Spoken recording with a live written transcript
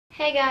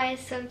Hey guys,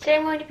 so today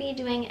I'm going to be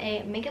doing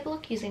a makeup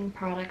look using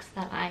products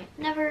that I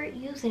never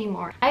use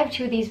anymore. I have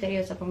two of these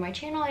videos up on my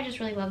channel. I just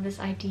really love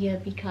this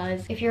idea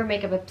because if you're a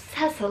makeup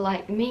obsessive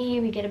like me,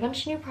 we get a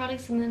bunch of new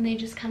products and then they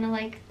just kind of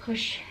like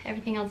push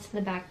everything else to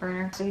the back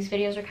burner. So these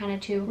videos are kind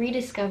of to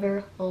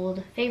rediscover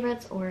old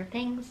favorites or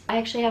things. I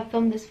actually have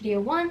filmed this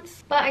video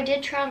once, but I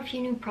did try out a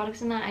few new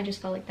products in that. I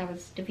just felt like that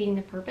was defeating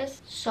the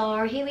purpose.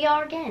 So here we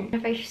are again.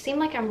 If I seem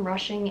like I'm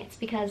rushing, it's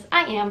because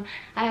I am.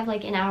 I have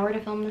like an hour to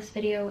film this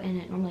video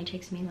and it normally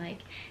takes me like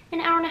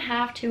an hour and a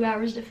half, 2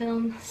 hours to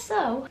film.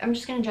 So I'm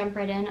just gonna jump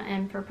right in,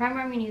 and for primer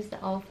I'm gonna use the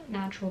e.l.f.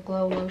 Natural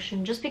Glow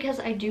Lotion just because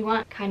I do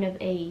want kind of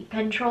a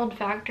controlled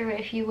factor,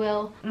 if you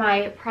will.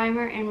 My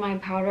primer and my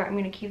powder I'm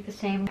gonna keep the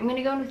same. I'm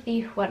gonna go in with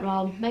the Wet n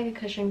Wild Mega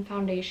Cushion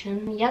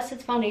Foundation. Yes,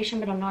 it's foundation,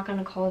 but I'm not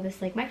gonna call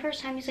this like my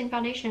first time using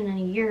foundation in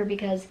a year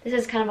because this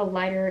is kind of a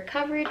lighter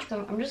coverage.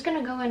 So I'm just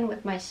gonna go in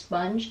with my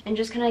sponge and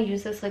just kind of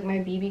use this like my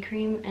BB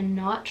cream and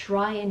not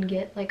try and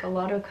get like a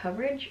lot of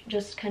coverage,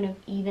 just kind of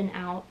even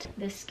out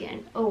the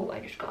skin. Oh, I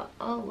just got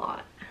a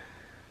lot.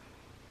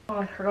 Oh,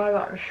 I forgot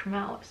about the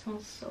smell. It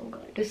smells so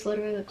good. This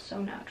literally looks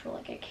so natural.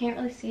 Like, I can't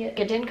really see it.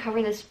 It didn't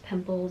cover this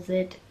pimple,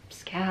 zit,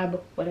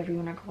 scab, whatever you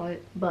want to call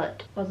it,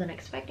 but wasn't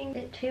expecting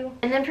it to.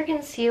 And then for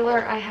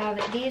concealer, I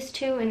have these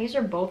two, and these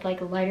are both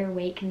like lighter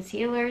weight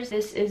concealers.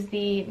 This is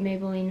the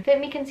Maybelline Fit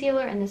Me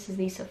Concealer, and this is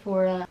the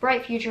Sephora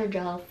Bright Future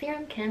Gel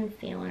Serum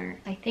Concealer.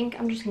 I think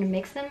I'm just gonna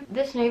mix them.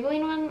 This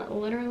Maybelline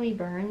one literally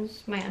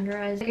burns my under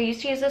eyes. Like, I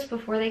used to use this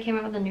before they came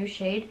out with a new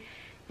shade,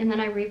 and then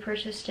I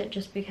repurchased it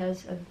just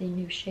because of the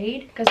new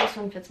shade, because this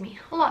one fits me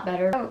a lot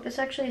better. Oh, this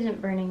actually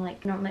isn't burning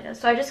like normally does.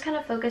 So I just kind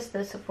of focused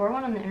the Sephora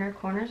one on the inner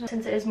corners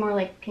since it is more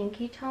like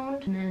pinky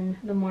toned, and then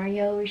the more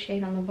yellowy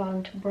shade on the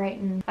bottom to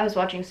brighten. I was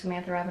watching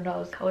Samantha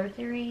Ravindell's color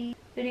theory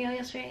video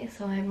yesterday,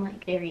 so I'm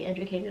like very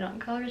educated on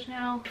colors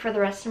now. For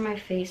the rest of my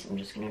face, I'm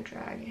just gonna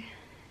drag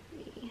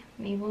the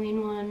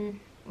Maybelline one.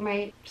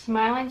 My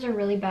smile lines are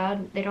really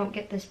bad. They don't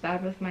get this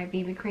bad with my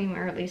BB cream,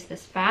 or at least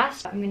this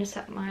fast. I'm gonna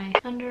set my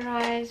under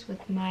eyes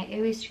with my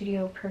AOE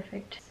Studio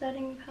Perfect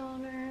setting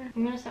powder.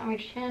 I'm gonna set my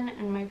chin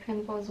and my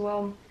pimple as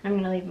well. And I'm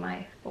gonna leave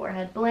my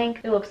forehead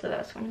blank. It looks the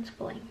best when it's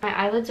blank. My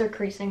eyelids are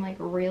creasing like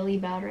really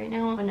bad right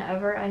now.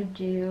 Whenever I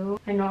do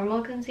a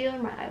normal concealer,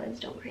 my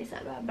eyelids don't crease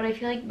that bad. But I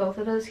feel like both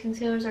of those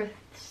concealers are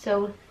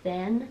so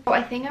thin. So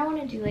I think I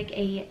want to do like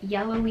a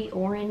yellowy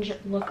orange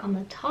look on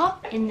the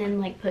top and then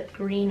like put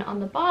green on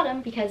the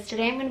bottom, because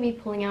today I'm going to be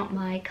pulling out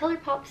my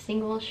Colourpop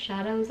single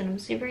shadows, and I'm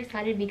super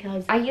excited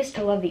because I used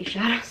to love these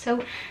shadows,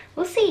 so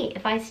we'll see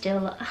if I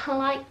still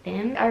like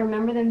them. I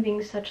remember them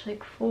being such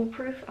like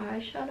foolproof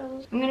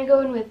eyeshadows. I'm going to go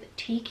in with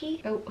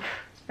Tiki. Oh,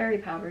 it's very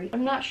powdery.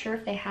 I'm not sure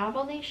if they have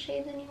all these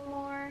shades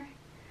anymore,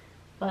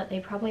 but they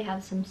probably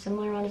have some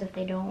similar ones if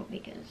they don't,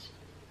 because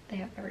they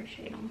have every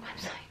shade on the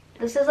website.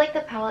 This is like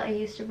the palette I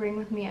used to bring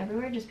with me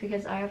everywhere just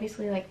because I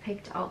obviously like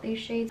picked out these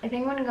shades. I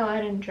think I'm gonna go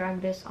ahead and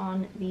drag this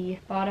on the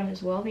bottom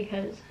as well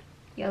because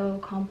yellow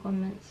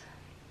complements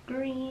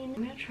green.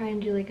 I'm gonna try and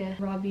do like a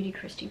Raw Beauty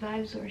Christy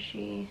vibes where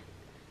she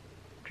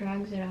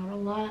drags it out a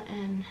lot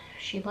and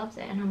she loves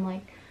it, and I'm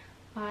like,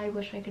 I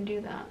wish I could do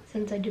that.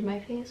 Since I did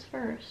my face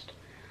first,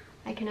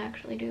 I can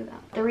actually do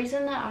that. The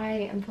reason that I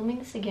am filming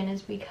this again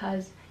is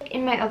because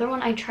in my other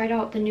one I tried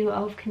out the new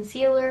e.l.f.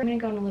 concealer. I'm gonna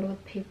go in a little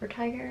with Paper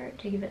Tiger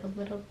to give it a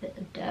little bit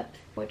of depth,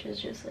 which is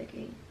just like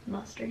a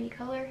mustardy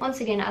color. Once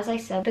again, as I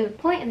said, the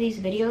point of these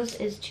videos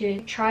is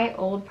to try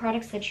old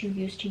products that you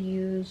used to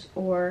use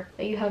or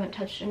that you haven't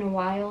touched in a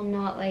while,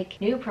 not like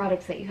new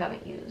products that you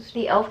haven't used.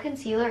 The e.l.f.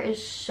 concealer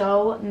is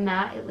so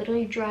matte, it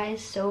literally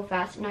dries so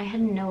fast, and I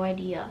had no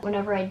idea.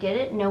 Whenever I did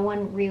it, no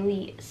one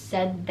really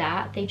said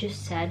that. They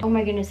just said, oh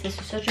my goodness, this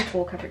is such a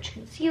full coverage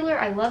concealer.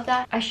 I love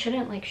that. I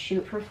shouldn't like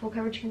shoot for full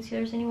coverage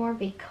concealers anymore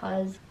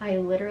because I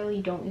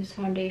literally don't use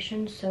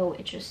foundation, so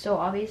it's just so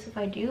obvious if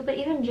I do. But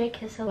even J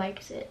Kissa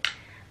likes it,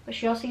 but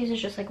she also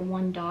uses just like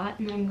one dot,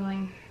 and I'm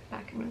going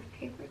back in with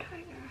Paper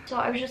Tiger. So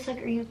I was just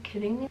like, are you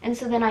kidding me? And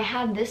so then I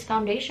had this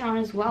foundation on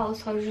as well,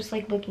 so I was just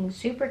like looking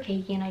super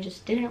cakey, and I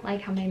just didn't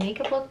like how my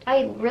makeup looked.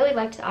 I really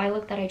liked the eye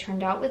look that I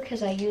turned out with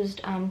because I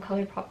used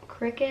Colourpop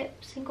Cricket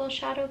single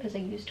shadow because I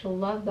used to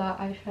love that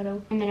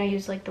eyeshadow, and then I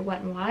used like the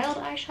Wet n Wild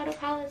eyeshadow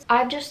palettes.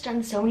 I've just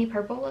done so many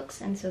purple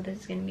looks, and so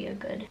this is gonna be a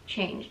good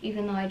change,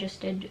 even though I just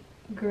did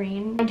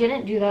green. I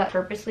didn't do that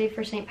purposely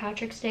for St.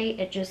 Patrick's Day.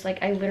 It just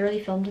like, I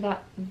literally filmed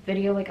that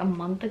video like a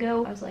month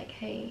ago. I was like,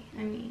 hey,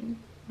 I mean,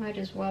 might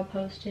as well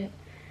post it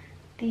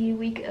the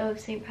week of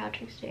St.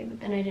 Patrick's Day, but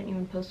then I didn't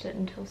even post it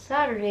until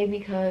Saturday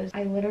because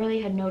I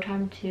literally had no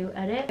time to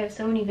edit. I have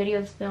so many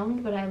videos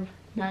filmed, but I have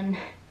none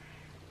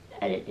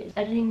edited.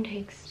 Editing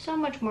takes so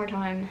much more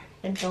time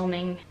than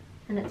filming,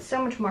 and it's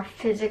so much more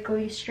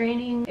physically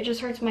straining. It just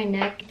hurts my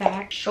neck,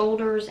 back,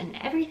 shoulders, and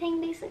everything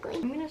basically.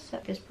 I'm gonna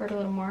set this part a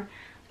little more.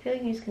 I feel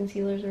like these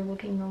concealers are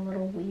looking a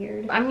little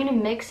weird. I'm gonna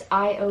mix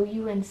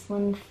IOU and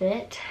Slim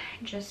Fit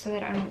just so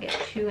that I don't get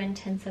too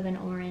intense of an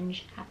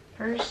orange at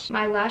first.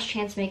 My Last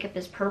Chance makeup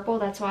is purple.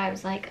 That's why I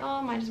was like,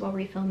 oh, might as well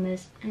refilm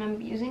this. And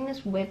I'm using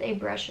this with a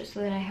brush just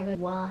so that I have a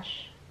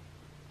wash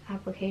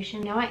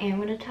application. Now I am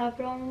going to tap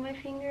it on with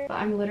my finger, but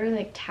I'm literally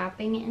like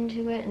tapping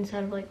into it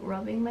instead of like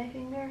rubbing my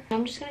finger.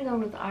 I'm just going to go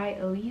in with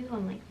IOU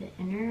on like the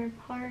inner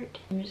part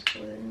and just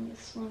go in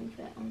with Slim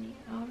Fit on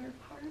the outer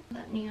part.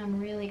 That neon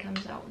really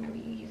comes out whenever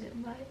you use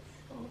it by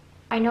itself.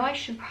 I know I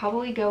should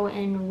probably go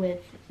in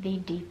with the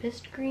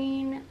deepest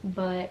green,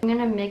 but I'm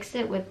gonna mix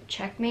it with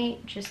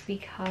Checkmate just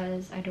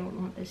because I don't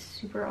want this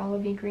super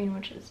olivey green,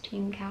 which is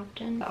Team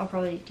Captain. I'll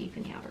probably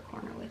deepen the outer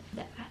corner with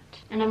that.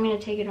 And I'm gonna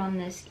take it on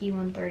this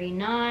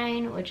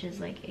E139, which is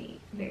like a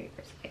very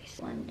precise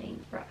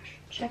blending brush.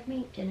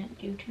 Checkmate didn't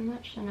do too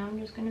much, so now I'm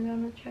just gonna go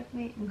in with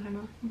Checkmate and kind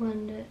of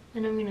blend it.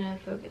 And I'm gonna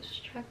focus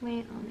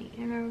Checkmate on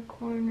the inner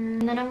corner.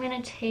 And then I'm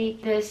gonna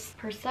take this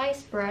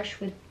precise brush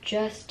with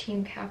just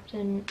Team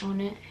Captain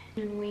on it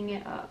and wing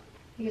it up.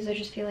 Because I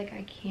just feel like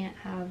I can't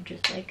have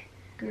just like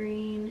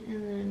green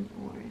and then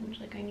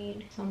orange. Like I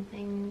need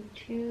something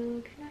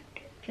to connect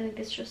it. I feel like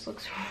this just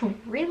looks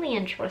really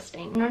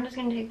interesting. And I'm just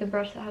gonna take the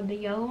brush that had the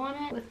yellow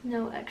on it with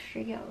no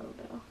extra yellow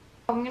though.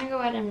 I'm gonna go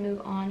ahead and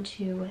move on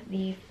to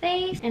the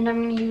face, and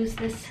I'm gonna use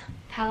this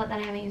palette that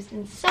I haven't used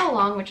in so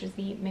long, which is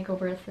the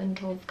Makeover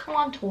Essentials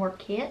Contour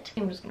Kit.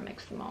 I'm just gonna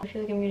mix them all. I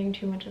feel like I'm getting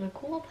too much of a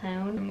cool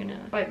tone. I'm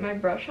gonna wipe my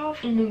brush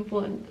off and then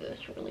blend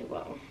this really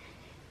well.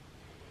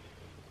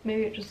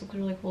 Maybe it just looks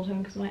really cool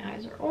tone because my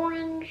eyes are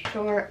orange.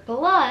 For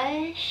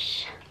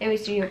blush, I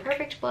always do a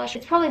perfect blush.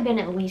 It's probably been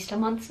at least a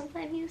month since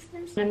I've used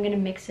this. And I'm gonna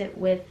mix it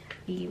with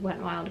the Wet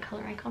n Wild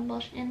Color Icon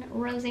blush in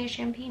Rosé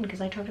Champagne because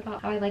I talked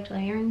about how I liked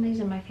layering these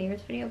in my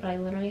favorites video, but I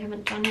literally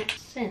haven't done it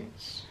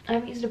since. I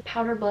haven't used a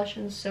powder blush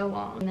in so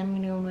long. And then I'm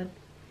gonna go with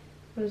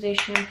Rosé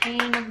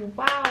Champagne.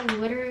 Wow,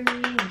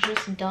 literally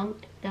just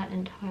dunked that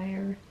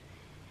entire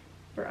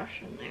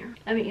brush in there.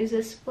 I haven't used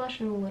this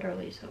blush in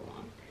literally so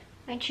long.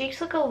 My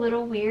cheeks look a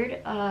little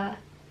weird,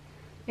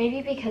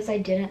 maybe because I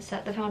didn't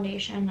set the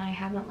foundation. I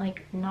haven't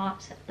like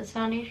not set this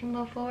foundation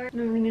before. And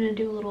I'm gonna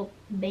do a little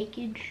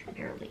bakage,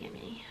 barely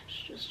any,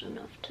 it's just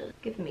enough to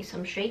give me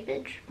some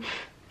shapeage.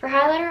 For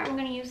highlighter, I'm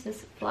gonna use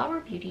this Flower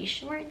Beauty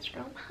Shimmer and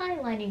Strobe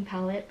highlighting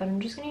palette, but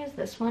I'm just gonna use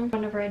this one.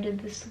 Whenever I did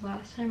this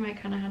last time, I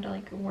kind of had to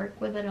like work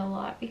with it a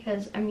lot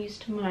because I'm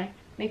used to my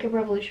Makeup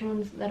Revolution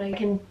ones that I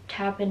can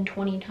tap in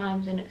 20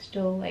 times and it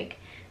still like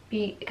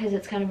because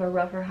it's kind of a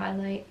rougher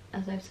highlight,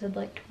 as I've said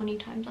like 20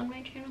 times on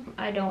my channel.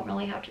 I don't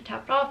really have to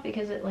tap it off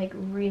because it like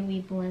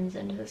really blends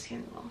into the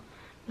skin well.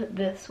 But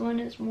this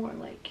one is more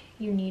like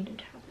you need to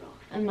tap it off.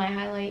 And my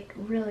highlight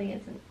really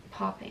isn't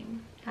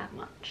popping that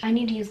much. I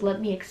need to use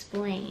Let Me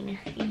Explain.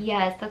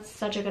 Yes, that's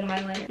such a good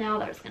highlighter. Now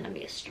there's gonna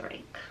be a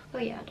strike. Oh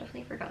yeah,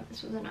 definitely forgot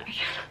this was an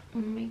eyeshadow.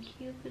 On my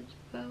Cupid's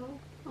bow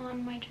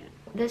on my chin.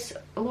 This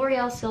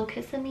L'Oreal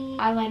Silkissme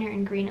eyeliner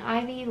in Green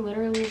Ivy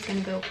literally is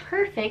gonna go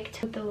perfect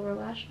with the lower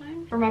lash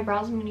line. For my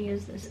brows, I'm gonna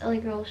use this LA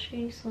Girl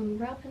Shady Slim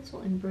Brow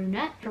Pencil in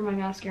Brunette. For my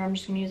mascara, I'm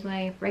just gonna use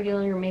my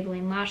regular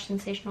Maybelline Lash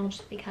Sensational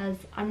just because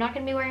I'm not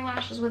gonna be wearing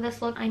lashes with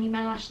this look. I need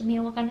my lashes to be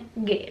looking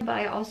good. But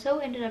I also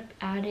ended up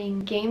adding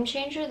Game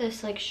Changer,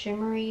 this like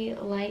shimmery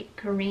light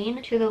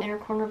green, to the inner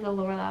corner of the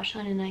lower lash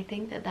line, and I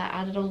think that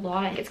added a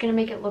lot. It's gonna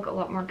make it look a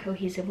lot more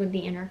cohesive with the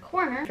inner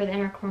corner. For the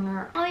inner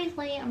corner,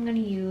 obviously, I'm gonna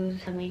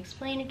use Let Me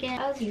Explain again.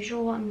 As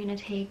usual, I'm gonna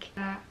take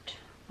that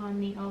on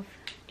the e.l.f.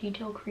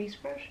 detail crease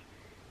brush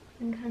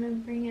and kind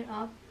of bring it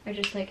up. I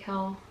just like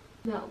how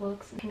that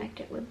looks and connect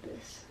it with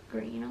this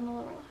green on the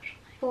lower lash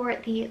line. For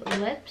the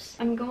lips,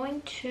 I'm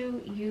going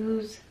to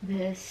use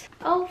this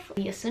e.l.f.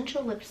 the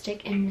Essential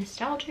Lipstick in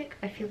Nostalgic.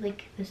 I feel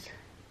like this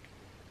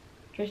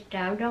just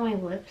dabbed on my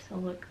lips.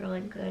 It'll look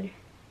really good.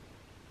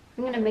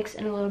 I'm gonna mix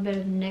in a little bit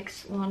of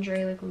NYX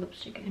Lingerie Liquid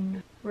Lipstick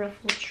in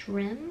Ruffle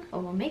Trim.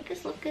 What will make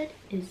this look good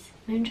is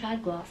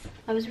Moonchild Gloss.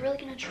 I was really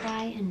gonna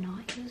try and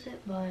not use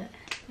it, but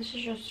this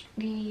is just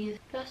the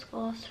best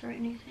gloss for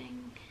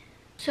anything.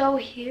 So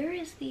here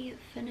is the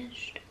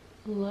finished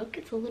look.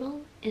 It's a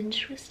little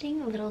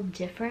interesting, a little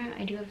different.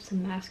 I do have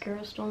some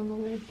mascara still on the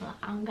lid, but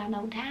I don't got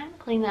no time to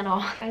clean that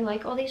off. I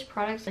like all these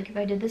products. Like if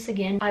I did this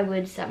again, I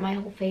would set my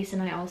whole face,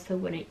 and I also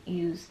wouldn't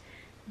use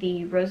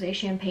the Rosé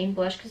Champagne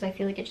blush because I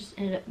feel like it just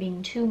ended up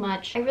being too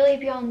much. I really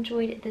hope you all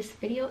enjoyed this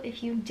video.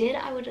 If you did,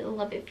 I would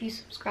love it if you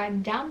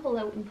subscribe down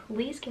below, and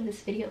please give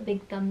this video a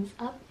big thumbs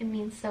up. It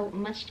means so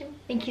much to me.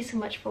 Thank you so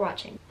much for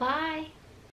watching. Bye!